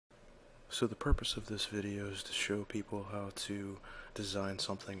So the purpose of this video is to show people how to design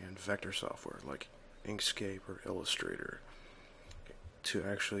something in vector software like Inkscape or Illustrator to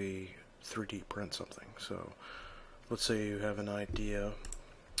actually 3D print something. So let's say you have an idea,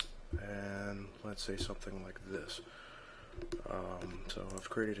 and let's say something like this. So I've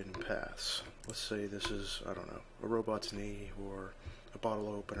created it in paths. Let's say this is, I don't know, a robot's knee or a bottle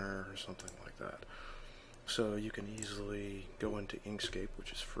opener or something like that. So you can easily go into Inkscape,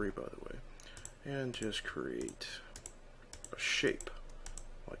 which is free by the way, and just create a shape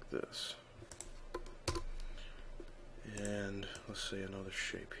like this. And let's say another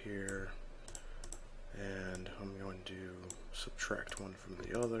shape here, and I'm going to subtract one from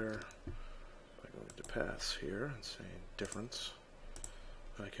the other by going to paths here and saying difference.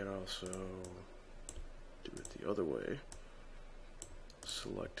 I can also do it the other way.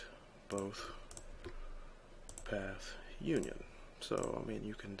 Select both, path union. So I mean,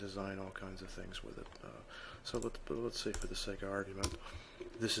 you can design all kinds of things with it. So let's say for the sake of argument,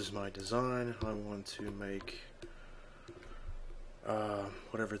 this is my design. I want to make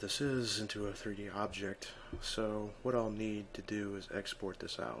whatever this is into a 3D object. So what I'll need to do is export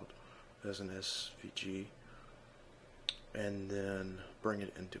this out as an SVG and then bring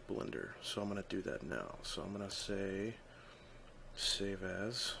it into Blender. So I'm going to do that now. So I'm going to say save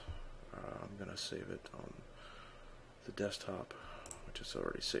as. I'm going to save it on the desktop, which is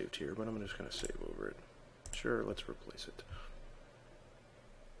already saved here, but I'm just going to save over it. Sure, let's replace it.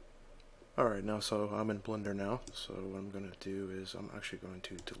 Alright, now so I'm in Blender now, so what I'm going to do is I'm actually going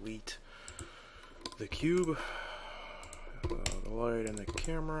to delete the cube, the light and the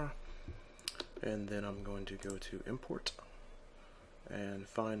camera, and then I'm going to go to import and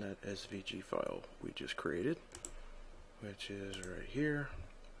find that SVG file we just created, which is right here,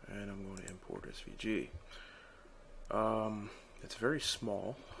 and I'm going to import SVG. It's very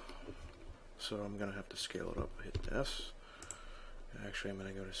small, so I'm going to have to scale it up by hitting S. Actually, I'm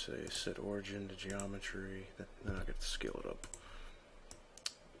going to go to say set origin to geometry, then I get to scale it up.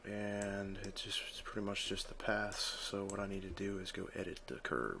 And it's pretty much just the paths, so what I need to do is go edit the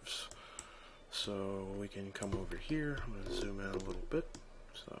curves. So we can come over here, I'm going to zoom in a little bit.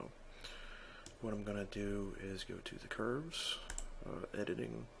 So what I'm going to do is go to the curves,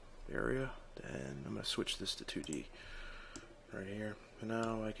 editing area, and I'm going to switch this to 2D right here. And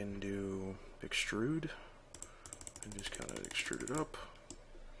now I can do extrude and just kind of extrude it up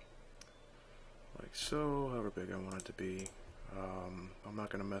like so, however big I want it to be. I'm not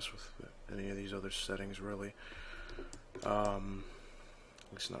going to mess with any of these other settings really, at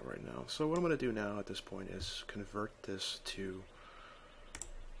least not right now. So what I'm going to do now at this point is convert this to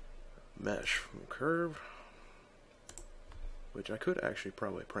mesh from curve, which I could actually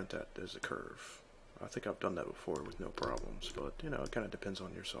probably print that as a curve. I think I've done that before with no problems, but you know, it kind of depends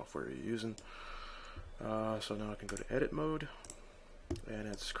on your software you're using. So now I can go to edit mode, and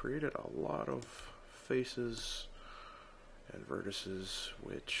it's created a lot of faces and vertices,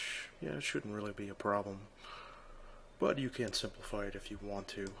 which shouldn't really be a problem, but you can simplify it if you want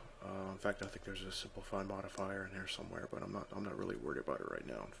to. In fact, I think there's a simplify modifier in here somewhere, but I'm not really worried about it right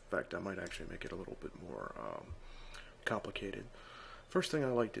now. In fact, I might actually make it a little bit more complicated. First thing I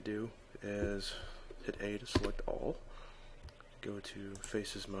like to do is hit A to select all, go to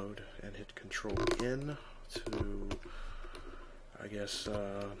faces mode, and hit Control N to, I guess,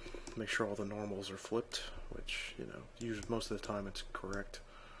 make sure all the normals are flipped, which, usually most of the time it's correct.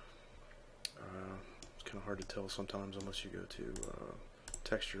 It's kind of hard to tell sometimes unless you go to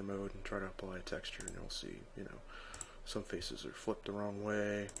texture mode and try to apply a texture, and you'll see, some faces are flipped the wrong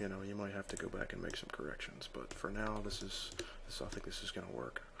way. You might have to go back and make some corrections, but for now, I think this is going to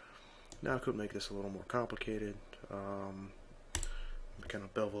work. Now I could make this a little more complicated. Kind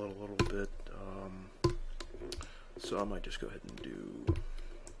of bevel it a little bit. So I might just go ahead and do,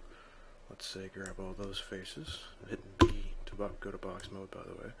 let's say, grab all those faces, hit B to go to box mode, by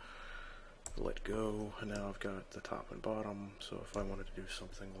the way. Let go, and now I've got the top and bottom. So if I wanted to do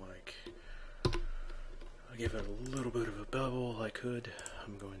something like, I give it a little bit of a bevel, I could.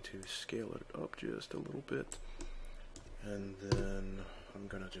 I'm going to scale it up just a little bit, and then I'm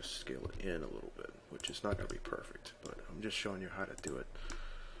going to just scale it in a little bit, which is not going to be perfect, but I'm just showing you how to do it.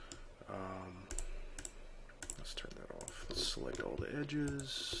 Let's turn that off. Let's select all the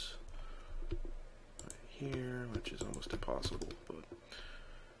edges right here, which is almost impossible, but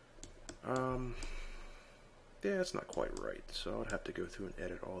yeah, it's not quite right, so I'd have to go through and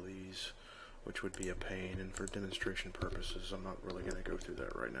edit all these, which would be a pain, and for demonstration purposes I'm not really going to go through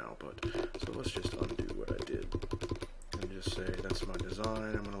that right now. But so let's just undo what I did and just say that's my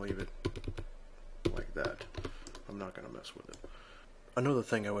design. I'm going to leave it like that. I'm not going to mess with it. Another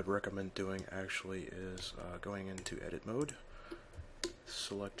thing I would recommend doing actually is going into edit mode,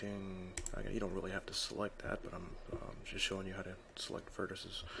 selecting, you don't really have to select that, but I'm just showing you how to select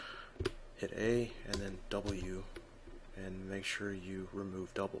vertices. Hit A and then W and make sure you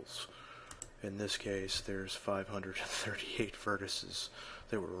remove doubles. In this case there's 538 vertices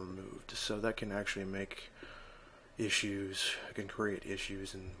that were removed, so that can actually make issues, it can create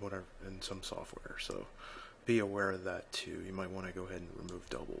issues in some software, so be aware of that too. You might want to go ahead and remove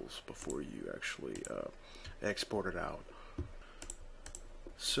doubles before you actually export it out.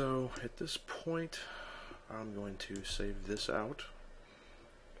 So at this point I'm going to save this out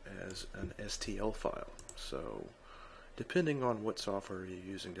as an STL file. So depending on what software you're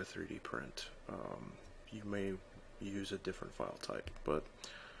using to 3D print, you may use a different file type, but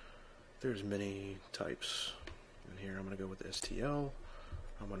there's many types. And here I'm going to go with STL.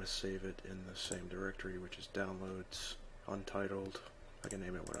 I'm going to save it in the same directory, which is downloads, untitled, I can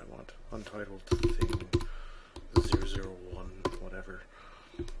name it what I want, untitled thing 001, whatever,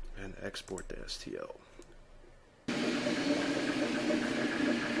 and export to STL.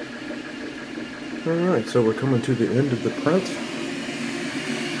 Alright, so we're coming to the end of the print. We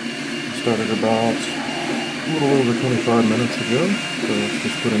started about a little over 25 minutes ago, so it's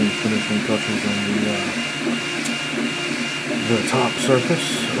just putting finishing touches on the top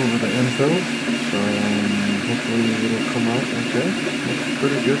surface over the infill. So hopefully it'll come out okay. Looks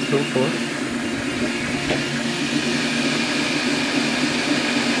pretty good so far.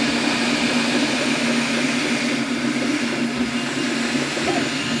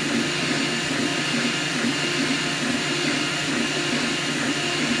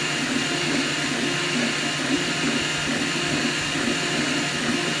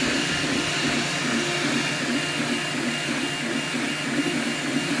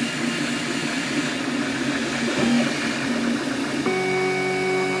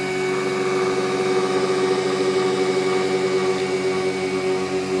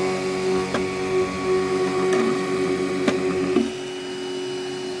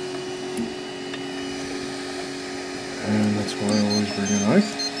 And that's why I always bring a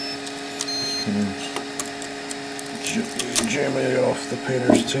knife. Just gonna jam it off the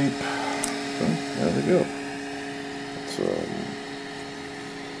painter's tape. So, there we go. It's,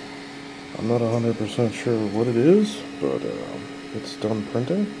 I'm not 100% sure what it is, but it's done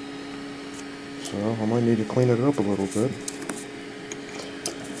printing. So I might need to clean it up a little bit.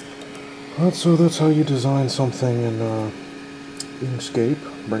 So that's how you design something in Inkscape,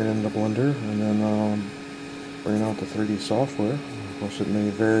 bring it into Blender, and then bring out the 3D software. Of course, it may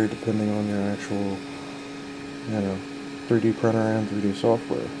vary depending on your actual, 3D printer and 3D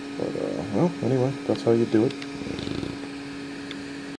software. But, well, anyway, that's how you do it.